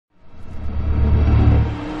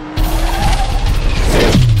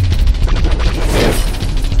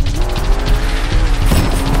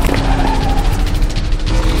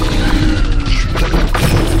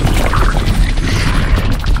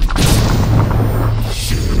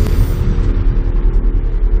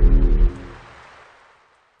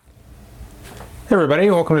Hey everybody,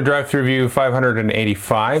 welcome to Drive Thru Review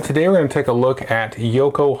 585. Today we're going to take a look at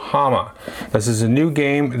Yokohama. This is a new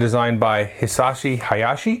game designed by Hisashi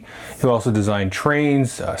Hayashi, who also designed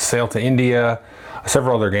Trains, Sail to India,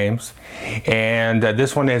 several other games. And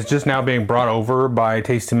this one is just now being brought over by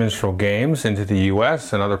Tasty Minstrel Games into the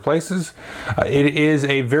US and other places. It is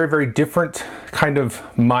a very, very different kind of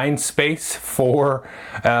mind space for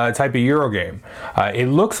a type of Euro game. It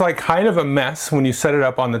looks like kind of a mess when you set it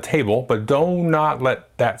up on the table, but do not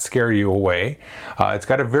let that scare you away. It's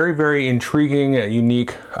got a very, very intriguing,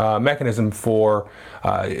 unique mechanism for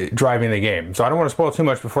driving the game. So I don't want to spoil too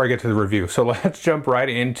much before I get to the review. So let's jump right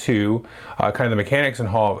into kind of the mechanics and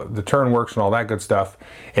how the turn works and all that good stuff,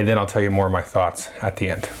 and then I'll tell you more of my thoughts at the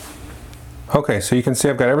end. Okay, so you can see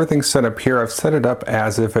I've got everything set up here. I've set it up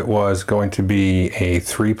as if it was going to be a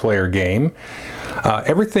 3-player game.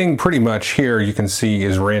 Everything pretty much here you can see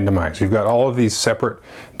is randomized. You've got all of these separate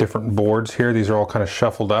different boards here. These are all kind of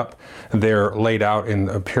shuffled up. They're laid out in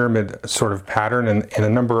a pyramid sort of pattern, and the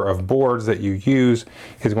number of boards that you use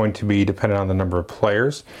is going to be dependent on the number of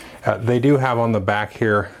players. They do have on the back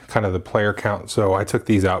here kind of the player count, so I took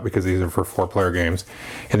these out because these are for 4-player games.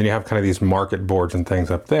 And then you have kind of these market boards and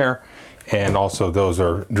things up there. And also those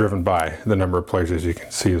are driven by the number of players, as you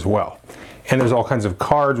can see as well. And there's all kinds of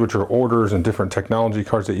cards, which are orders and different technology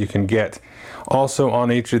cards that you can get. Also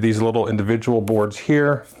on each of these little individual boards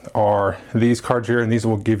here are these cards here, and these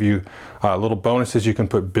will give you little bonuses. You can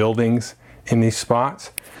put buildings in these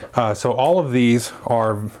spots. So all of these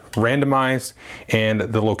are randomized, and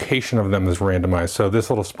the location of them is randomized. So this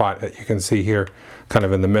little spot that you can see here, kind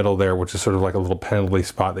of in the middle there, which is sort of like a little penalty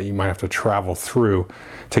spot that you might have to travel through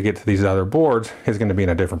to get to these other boards, is going to be in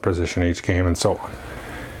a different position each game, and so on.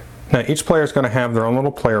 Now each player is going to have their own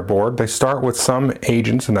little player board. They start with some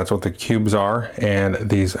agents, and that's what the cubes are, and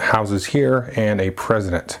these houses here, and a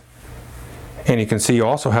president. And you can see you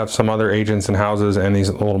also have some other agents and houses and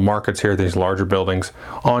these little markets here, these larger buildings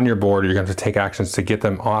on your board. You're going to have to take actions to get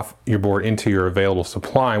them off your board into your available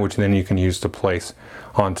supply, which then you can use to place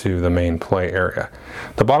onto the main play area.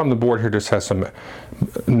 The bottom of the board here just has some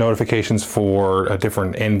notifications for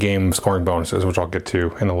different end game scoring bonuses, which I'll get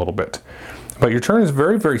to in a little bit. But your turn is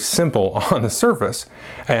very, very simple on the surface,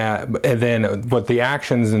 and then but the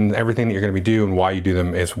actions and everything that you're going to be doing and why you do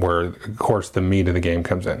them is where, of course, the meat of the game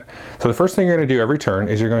comes in. So the first thing you're going to do every turn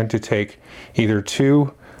is you're going to take either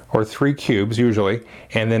 2 or 3 cubes, usually,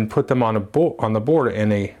 and then put them on the board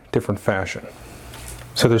in a different fashion.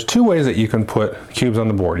 So there's 2 ways that you can put cubes on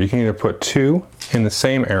the board. You can either put 2 in the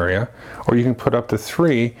same area, or you can put up to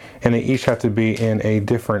 3, and they each have to be in a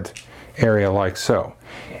different area like so.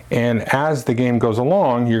 And as the game goes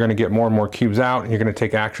along, you're going to get more and more cubes out, and you're going to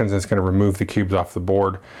take actions, and it's going to remove the cubes off the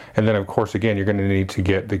board. And then, of course, again, you're going to need to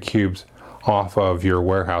get the cubes off of your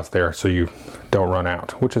warehouse there so you don't run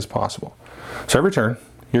out, which is possible. So every turn,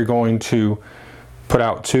 you're going to put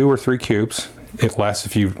out 2 or 3 cubes, if less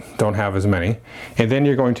if you don't have as many, and then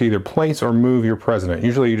you're going to either place or move your president.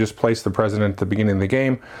 Usually you just place the president at the beginning of the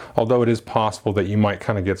game, although it is possible that you might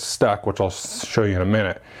kind of get stuck, which I'll show you in a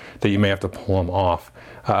minute, that you may have to pull them off.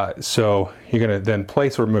 So you're going to then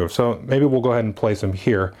place or move. So maybe we'll go ahead and place them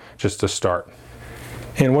here just to start.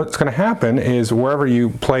 And what's going to happen is wherever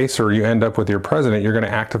you place or you end up with your president, you're going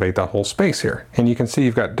to activate that whole space here. And you can see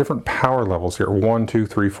you've got different power levels here, 1, 2,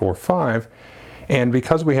 3, 4, 5. And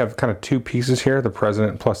because we have kind of 2 pieces here, the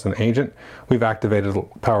president plus an agent, we've activated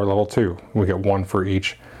power level 2. We get 1 for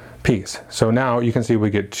each piece. So now you can see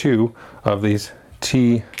we get 2 of these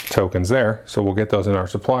T tokens there. So we'll get those in our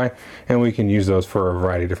supply, and we can use those for a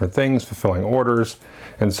variety of different things, fulfilling orders,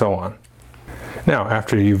 and so on. Now,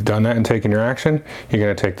 after you've done that and taken your action, you're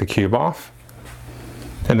going to take the cube off,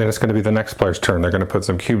 and then it's going to be the next player's turn. They're going to put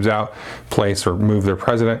some cubes out, place or move their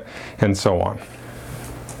president, and so on.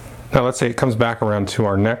 Now let's say it comes back around to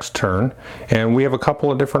our next turn, and we have a couple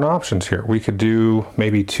of different options here. We could do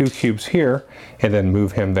maybe 2 cubes here and then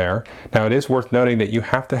move him there. Now it is worth noting that you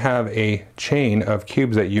have to have a chain of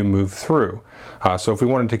cubes that you move through. So if we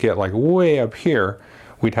wanted to get like way up here,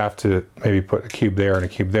 we'd have to maybe put a cube there and a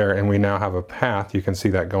cube there, and we now have a path. You can see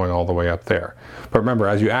that going all the way up there. But remember,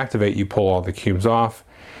 as you activate, you pull all the cubes off,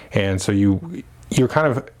 and so you're kind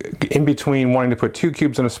of in between wanting to put 2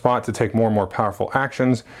 cubes in a spot to take more and more powerful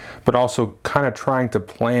actions, but also kind of trying to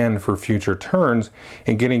plan for future turns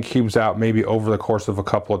and getting cubes out maybe over the course of a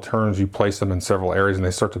couple of turns. You place them in several areas and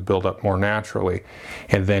they start to build up more naturally,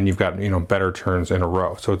 and then you've got better turns in a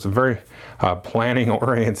row. So it's very planning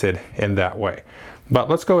oriented in that way. But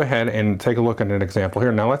let's go ahead and take a look at an example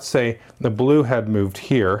here. Now let's say the blue had moved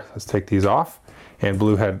here. Let's take these off, and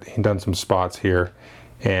blue had done some spots here,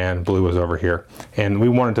 and blue was over here. And we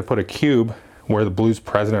wanted to put a cube where the blue's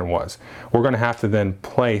president was. We're going to have to then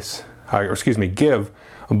give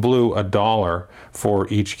blue $1 for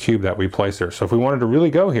each cube that we place there. So if we wanted to really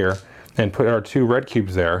go here and put our 2 red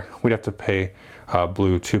cubes there, we'd have to pay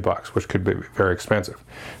blue $2, which could be very expensive.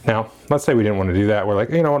 Now, let's say we didn't want to do that. We're like,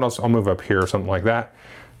 you know what, I'll move up here or something like that.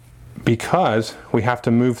 Because we have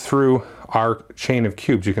to move through our chain of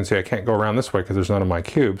cubes. You can see I can't go around this way because there's none of my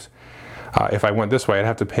cubes. If I went this way, I'd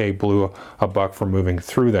have to pay blue $1 for moving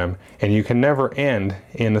through them, and you can never end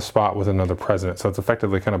in the spot with another president. So it's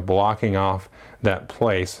effectively kind of blocking off that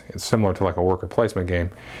place. It's similar to like a worker placement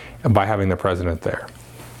game by having the president there.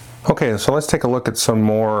 Okay, so let's take a look at some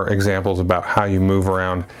more examples about how you move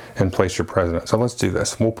around and place your president. So let's do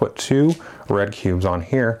this. We'll put 2 red cubes on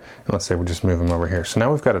here, and let's say we just move them over here. So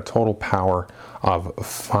now we've got a total power of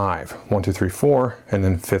 5. 1, 2, 3, 4, and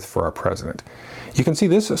then 5th for our president. You can see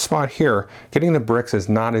this spot here, getting the bricks is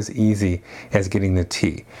not as easy as getting the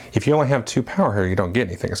T. If you only have 2 power here, you don't get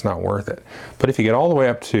anything. It's not worth it. But if you get all the way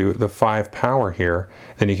up to the 5 power here,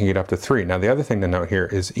 then you can get up to 3. Now the other thing to note here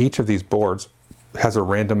is each of these boards has a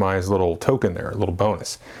randomized little token there, a little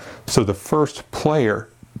bonus. So the first player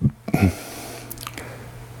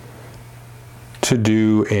to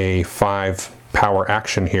do a 5 power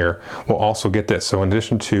action here will also get this. So in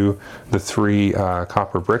addition to the 3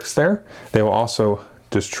 copper bricks there, they will also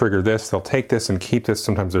just trigger this. They'll take this and keep this.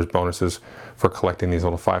 Sometimes there's bonuses for collecting these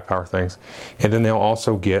little 5 power things. And then they'll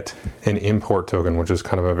also get an import token, which is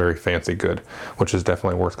kind of a very fancy good, which is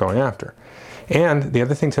definitely worth going after. And the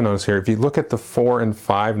other thing to notice here, if you look at the 4 and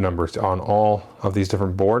 5 numbers on all of these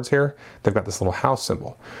different boards here, they've got this little house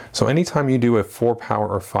symbol. So anytime you do a 4 power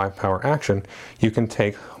or 5 power action, you can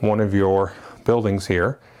take one of your buildings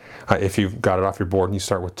here, if you've got it off your board, and you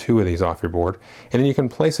start with 2 of these off your board, and then you can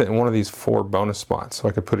place it in one of these 4 bonus spots. So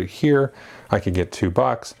I could put it here, I could get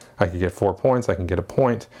 $2, I could get 4 points, I can get a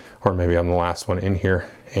point, or maybe I'm the last one in here.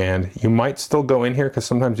 And you might still go in here because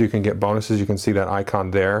sometimes you can get bonuses. You can see that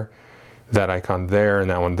icon there, that icon there, and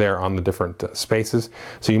that one there on the different spaces.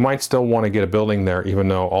 So you might still want to get a building there even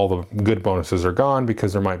though all the good bonuses are gone,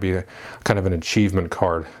 because there might be a kind of an achievement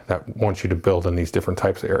card that wants you to build in these different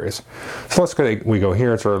types of areas. So let's go, we go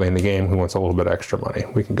here, it's early in the game, who wants a little bit extra money?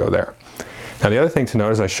 We can go there. Now the other thing to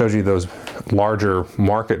note is I showed you those larger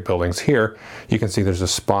market buildings here. You can see there's a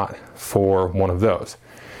spot for one of those.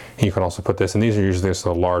 You can also put this, and these are usually just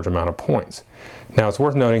a large amount of points. Now it's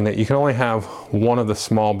worth noting that you can only have one of the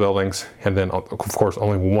small buildings, and then of course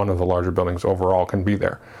only one of the larger buildings overall can be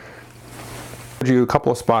there. I showed you a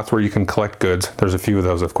couple of spots where you can collect goods. There's a few of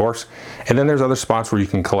those, of course. And then there's other spots where you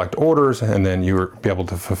can collect orders, and then you'll be able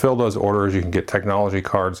to fulfill those orders. You can get technology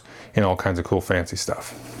cards and all kinds of cool fancy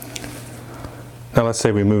stuff. Now let's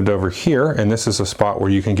say we moved over here, and this is a spot where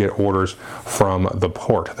you can get orders from the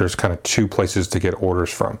port. There's kind of 2 places to get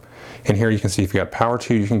orders from. And here you can see if you got power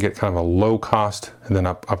 2, you can get kind of a low cost, and then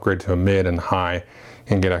upgrade to a mid and high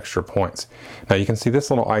and get extra points. Now you can see this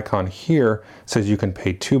little icon here says you can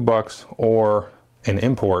pay $2 or an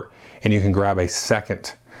import, and you can grab a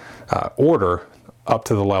second order up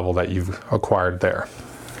to the level that you've acquired there.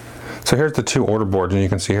 So here's the 2 order boards, and you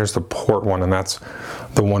can see here's the port one, and that's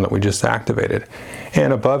the one that we just activated.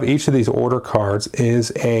 And above each of these order cards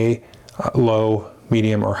is a low,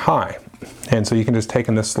 medium, or high. And so you can just take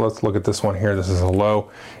in this, let's look at this one here, this is a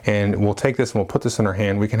low, and we'll take this and we'll put this in our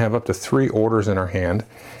hand. We can have up to 3 orders in our hand,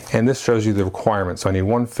 and this shows you the requirements. So I need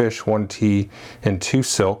 1 fish, 1 tea, and 2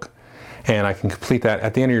 silk, and I can complete that.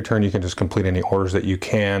 At the end of your turn, you can just complete any orders that you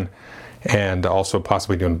can, and also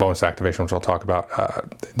possibly doing bonus activation, which I'll talk about.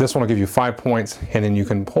 This one will give you 5 points, and then you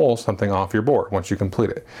can pull something off your board once you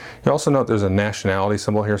complete it. You also note there's a nationality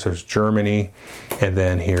symbol here, so there's Germany, and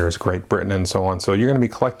then here's Great Britain, and so on. So you're going to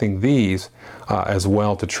be collecting these as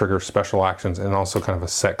well to trigger special actions, and also kind of a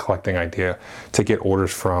set collecting idea to get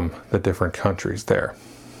orders from the different countries there.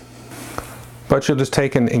 But you'll just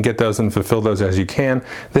take and get those and fulfill those as you can.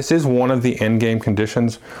 This is one of the end game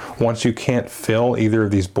conditions. Once you can't fill either of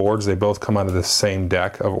these boards, they both come out of the same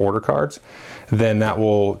deck of order cards, then that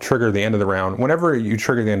will trigger the end of the round. Whenever you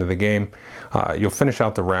trigger the end of the game, you'll finish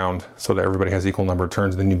out the round so that everybody has equal number of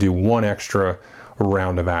turns, then you do 1 extra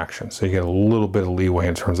round of action. So you get a little bit of leeway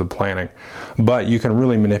in terms of planning, but you can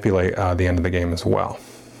really manipulate the end of the game as well.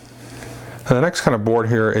 Now the next kind of board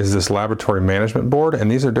here is this laboratory management board, and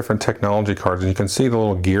these are different technology cards, and you can see the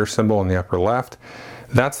little gear symbol in the upper left.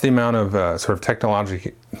 That's the amount of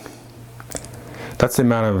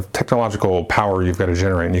technological power you've got to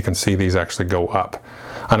generate, and you can see these actually go up.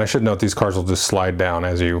 And I should note these cards will just slide down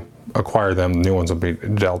as you acquire them. New ones will be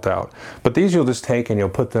dealt out. But these you'll just take and you'll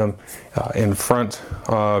put them in front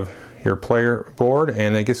of your player board,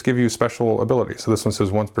 and they just give you special abilities. So this one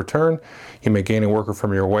says once per turn, you may gain a worker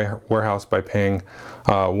from your warehouse by paying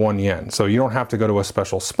 1 yen. So you don't have to go to a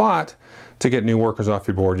special spot to get new workers off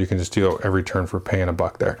your board. You can just do it every turn for paying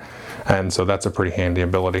 $1 there. And so that's a pretty handy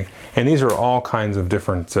ability. And these are all kinds of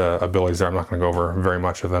different abilities there. I'm not going to go over very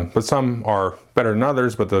much of them, but some are better than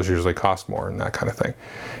others, but those usually cost more and that kind of thing.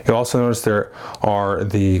 You'll also notice there are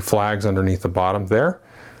the flags underneath the bottom there.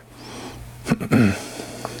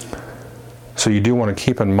 So you do want to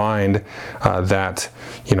keep in mind that,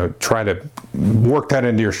 try to work that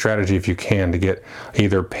into your strategy if you can, to get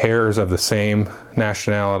either pairs of the same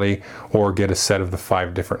nationality or get a set of the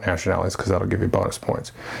 5 different nationalities, because that'll give you bonus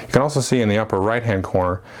points. You can also see in the upper right hand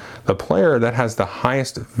corner, the player that has the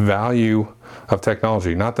highest value of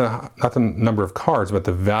technology, not the number of cards, but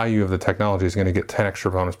the value of the technology, is going to get 10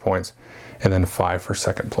 extra bonus points, and then 5 for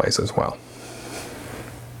second place as well.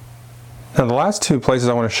 Now the last 2 places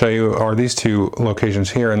I want to show you are these 2 locations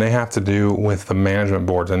here, and they have to do with the management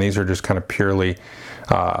boards, and these are just kind of purely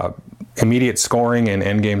immediate scoring and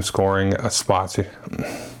endgame scoring spots. Now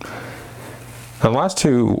the last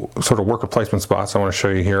 2 sort of worker placement spots I want to show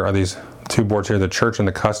you here are these 2 boards here, the church and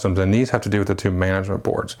the customs, and these have to do with the 2 management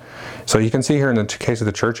boards. So you can see here in the case of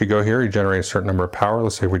the church, you go here, you generate a certain number of power.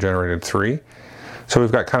 Let's say we generated 3. So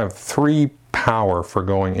we've got kind of 3 power for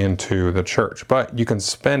going into the church, but you can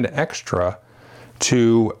spend extra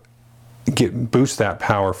to boost that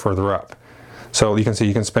power further up. So you can see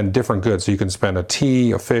you can spend different goods. So you can spend a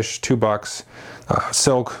tea, a fish, $2,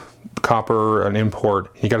 silk, copper, an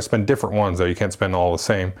import. You got to spend different ones though. You can't spend all the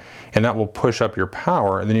same, and that will push up your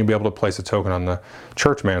power, and then you'll be able to place a token on the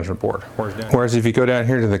church management board. Whereas if you go down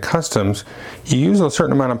here to the customs, you use a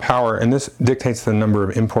certain amount of power, and this dictates the number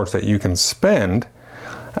of imports that you can spend.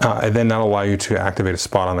 And then that'll allow you to activate a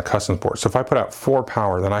spot on the customs board. So if I put out 4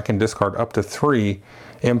 power, then I can discard up to 3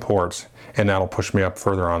 imports, and that'll push me up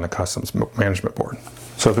further on the customs management board.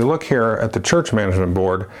 So if we look here at the church management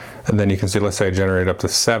board, and then you can see, let's say I generate up to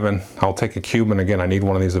 7, I'll take a cube, and again, I need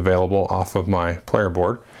one of these available off of my player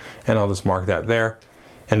board, and I'll just mark that there.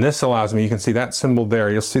 And this allows me, you can see that symbol there,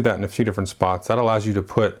 you'll see that in a few different spots. That allows you to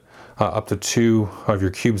put up to 2 of your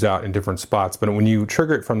cubes out in different spots. But when you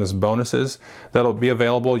trigger it from this bonuses, that'll be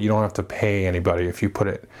available. You don't have to pay anybody if you put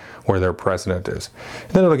it where their president is.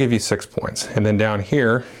 And then it'll give you 6 points. And then down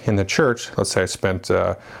here in the church, let's say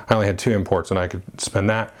I only had 2 imports and I could spend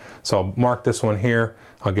that. So I'll mark this one here,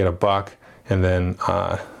 I'll get $1, and then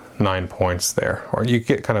 9 points there. Or you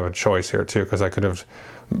get kind of a choice here too, because I could have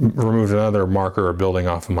removed another marker or building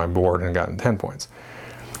off of my board and gotten 10 points.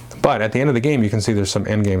 But at the end of the game, you can see there's some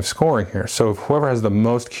endgame scoring here. So whoever has the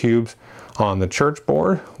most cubes on the church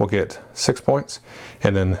board will get 6 points,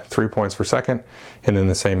 and then 3 points for second, and then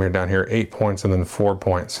the same here down here, 8 points, and then 4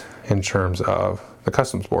 points in terms of the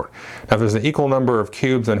customs board. Now if there's an equal number of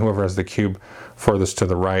cubes, then whoever has the cube furthest to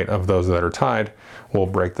the right of those that are tied will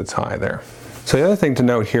break the tie there. So the other thing to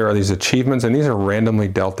note here are these achievements, and these are randomly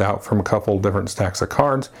dealt out from a couple different stacks of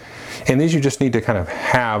cards. And these you just need to kind of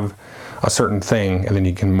have a certain thing, and then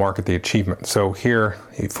you can mark at the achievement. So here,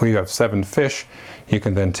 if we have 7 fish, you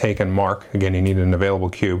can then take and mark. Again, you need an available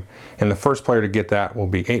cube. And the first player to get that will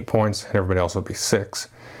be 8 points, and everybody else will be 6.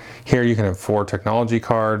 Here you can have 4 technology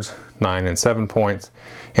cards, 9 and 7 points.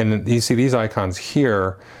 And then you see these icons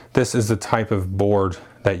here, this is the type of board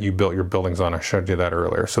that you built your buildings on. I showed you that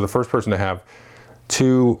earlier. So the first person to have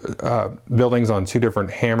 2 buildings on 2 different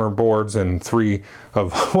hammer boards and 3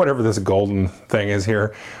 of whatever this golden thing is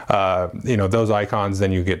here, those icons,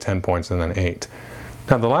 then you get 10 points and then 8.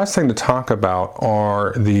 Now the last thing to talk about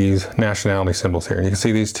are these nationality symbols here. You can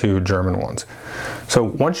see these 2 German ones. So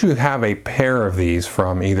once you have a pair of these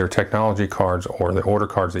from either technology cards or the order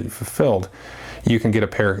cards that you fulfilled, you can get a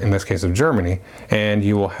pair, in this case of Germany, and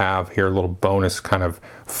you will have here a little bonus kind of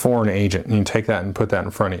foreign agent, and you take that and put that in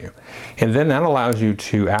front of you. And then that allows you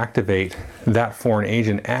to activate that foreign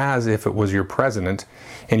agent as if it was your president,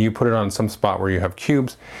 and you put it on some spot where you have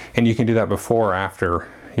cubes, and you can do that before or after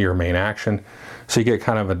your main action. So you get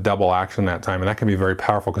kind of a double action that time, and that can be very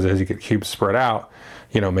powerful because as you get cubes spread out,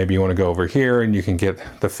 maybe you want to go over here and you can get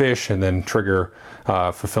the fish and then trigger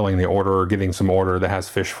fulfilling the order or getting some order that has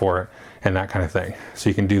fish for it and that kind of thing. So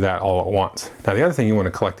you can do that all at once. Now the other thing you want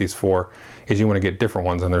to collect these for is you want to get different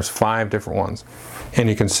ones, and there's 5 different ones. And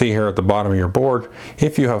you can see here at the bottom of your board,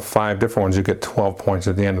 if you have 5 different ones, you get 12 points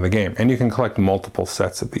at the end of the game. And you can collect multiple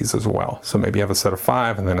sets of these as well. So maybe you have a set of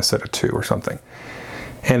 5 and then a set of 2 or something.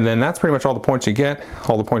 And then that's pretty much all the points you get,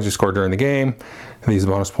 all the points you score during the game. These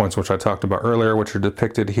bonus points, which I talked about earlier, which are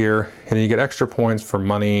depicted here. And then you get extra points for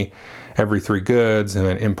money, every 3 goods, and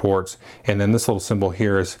then imports. And then this little symbol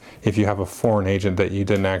here is if you have a foreign agent that you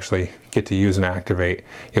didn't actually get to use and activate,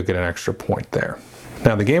 you'll get an extra point there.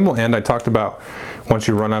 Now the game will end, I talked about, once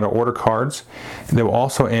you run out of order cards. They will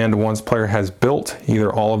also end once player has built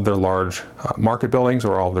either all of their large market buildings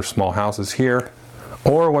or all of their small houses here,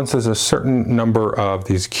 or once there's a certain number of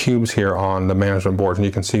these cubes here on the management board. And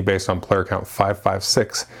you can see based on player count 5, 5,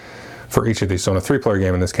 6 for each of these. So in a 3-player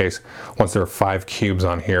game in this case, once there are 5 cubes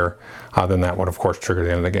on here, then that would of course trigger the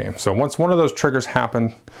end of the game. So once one of those triggers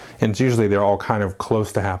happen, and usually they're all kind of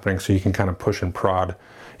close to happening, so you can kind of push and prod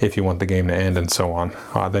if you want the game to end and so on.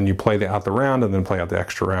 Then you play out the round and then play out the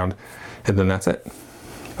extra round, and then that's it.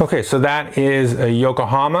 Okay, so that is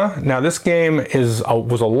Yokohama. Now this game was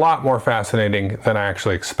a lot more fascinating than I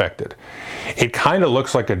actually expected. It kind of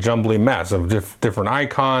looks like a jumbly mess of different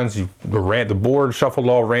icons. The board shuffled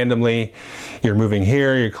all randomly. You're moving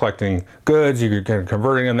here, you're collecting goods, you're kind of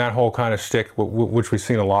converting them, that whole kind of shtick, which we've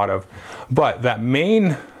seen a lot of. But that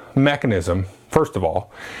main mechanism, first of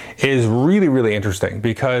all, is really, really interesting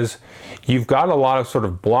because you've got a lot of sort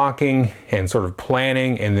of blocking and sort of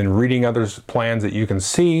planning and then reading others' plans that you can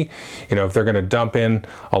see. You know, if they're going to dump in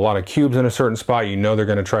a lot of cubes in a certain spot, you know they're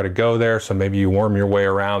going to try to go there, so maybe you worm your way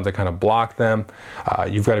around to kind of block them.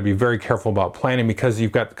 You've got to be very careful about planning because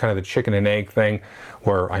you've got kind of the chicken and egg thing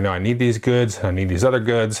where I know I need these goods, I need these other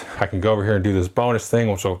goods, I can go over here and do this bonus thing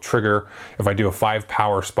which will trigger if I do a 5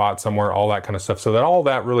 power spot somewhere, all that kind of stuff. So that all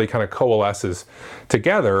that really kind of coalesces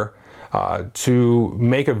together to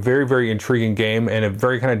make a very, very intriguing game and a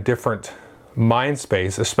very kind of different mind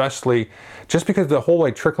space, especially just because the whole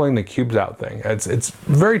like trickling the cubes out thing. It's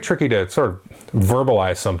very tricky to sort of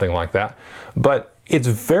verbalize something like that, but it's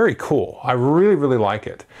very cool. I really, really like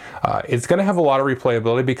it. It's going to have a lot of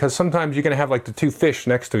replayability because sometimes you're going to have like the 2 fish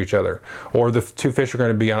next to each other, or the 2 fish are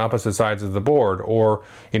going to be on opposite sides of the board, or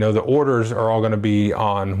you know the orders are all going to be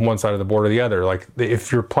on one side of the board or the other. Like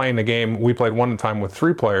if you're playing the game, we played one time with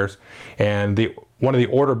 3 players, and one of the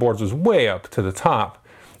order boards was way up to the top,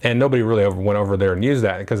 and nobody really went over there and used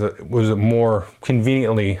that because it was more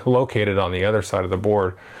conveniently located on the other side of the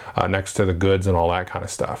board, next to the goods and all that kind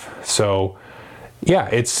of stuff. So yeah,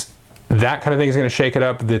 it's that kind of thing is going to shake it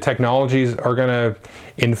up. The technologies are going to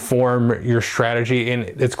inform your strategy, and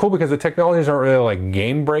it's cool because the technologies aren't really like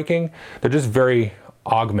game breaking. They're just very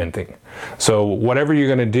augmenting. So whatever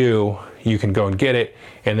you're going to do, you can go and get it,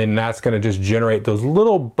 and then that's going to just generate those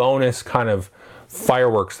little bonus kind of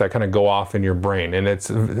fireworks that kind of go off in your brain. And it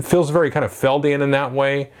feels very kind of Feldian in that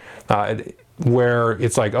way, where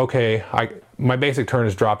it's like, okay, my basic turn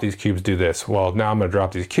is drop these cubes, do this. Well, now I'm going to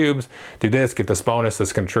drop these cubes, do this, get this bonus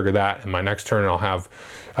that's going to trigger that. And my next turn, I'll have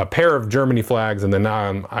a pair of Germany flags, and then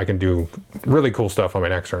now I can do really cool stuff on my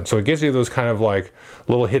next turn. So it gives you those kind of like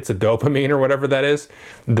little hits of dopamine or whatever that is,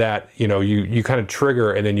 that you know you kind of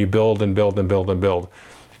trigger, and then you build and build and build and build,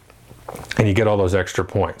 and you get all those extra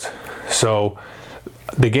points. So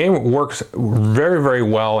the game works very, very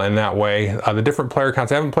well in that way. The different player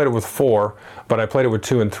counts, I haven't played it with 4, but I played it with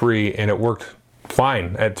 2 and 3, and it worked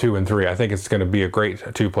fine at 2 and 3. I think it's going to be a great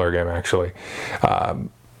 2-player game, actually.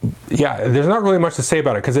 Yeah, there's not really much to say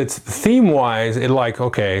about it because it's theme-wise, it like,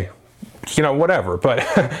 okay, you know, whatever. But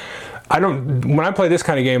when I play this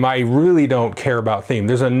kind of game, I really don't care about theme.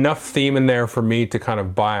 There's enough theme in there for me to kind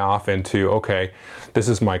of buy off into, okay, this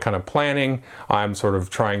is my kind of planning. I'm sort of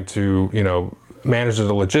trying to, you know, manage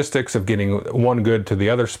the logistics of getting one good to the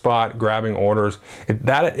other spot, grabbing orders.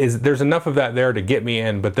 There's enough of that there to get me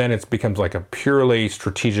in, but then it becomes like a purely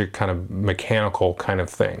strategic kind of mechanical kind of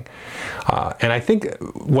thing. And I think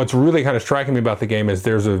what's really kind of striking me about the game is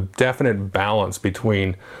there's a definite balance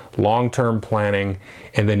between long-term planning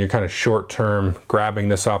and then you're kind of short-term grabbing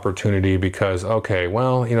this opportunity because, okay,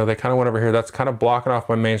 well, you know, they kind of went over here. That's kind of blocking off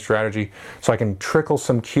my main strategy. So I can trickle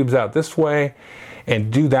some cubes out this way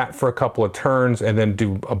and do that for a couple of turns and then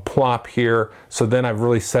do a plop here. So then I've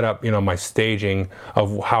really set up, you know, my staging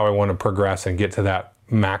of how I want to progress and get to that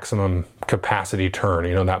maximum capacity turn,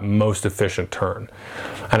 you know, that most efficient turn.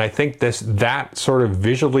 And I think that sort of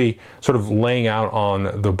visually sort of laying out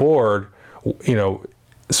on the board, you know,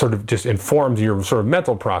 sort of just informs your sort of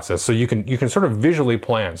mental process. So you can sort of visually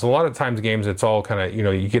plan. So a lot of times games, it's all kind of, you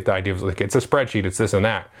know, you get the idea of like, it's a spreadsheet, it's this and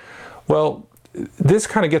that. Well, this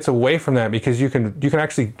kind of gets away from that because you can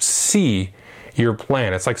actually see your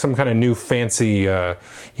plan. It's like some kind of new fancy,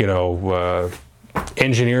 you know,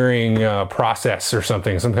 engineering process or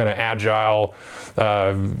something, some kind of agile,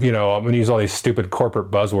 you know, I'm going to use all these stupid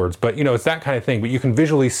corporate buzzwords, but you know, it's that kind of thing. But you can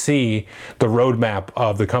visually see the roadmap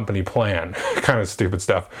of the company plan, kind of stupid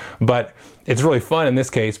stuff. But it's really fun in this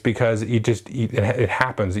case because it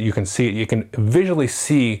happens. You can see it. You can visually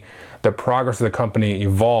see the progress of the company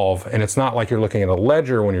evolve, and it's not like you're looking at a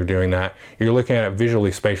ledger when you're doing that. You're looking at it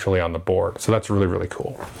visually, spatially on the board. So that's really, really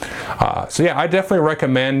cool. So yeah, I definitely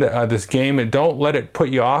recommend this game, and don't let it put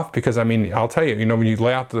you off, because I mean, I'll tell you, you know, when you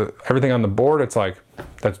lay out everything on the board, it's like,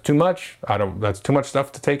 that's too much. That's too much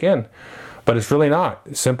stuff to take in, but it's really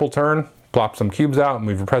not. Simple turn, plop some cubes out,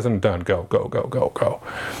 move your president, done, go, go, go, go, go.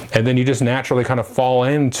 And then you just naturally kind of fall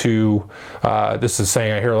into, this is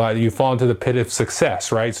saying I hear a lot, you fall into the pit of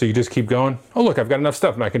success, right? So you just keep going, oh look, I've got enough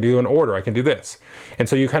stuff and I can do an order, I can do this. And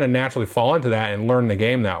so you kind of naturally fall into that and learn the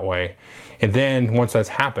game that way. And then once that's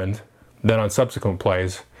happened, then on subsequent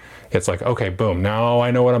plays, it's like, okay, boom, now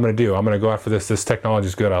I know what I'm gonna do. I'm gonna go after this. This technology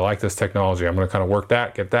is good. I like this technology. I'm gonna kind of work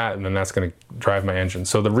that, get that, and then that's gonna drive my engine.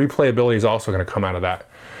 So the replayability is also gonna come out of that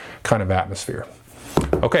kind of atmosphere.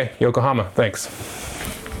 Okay, Yokohama, thanks.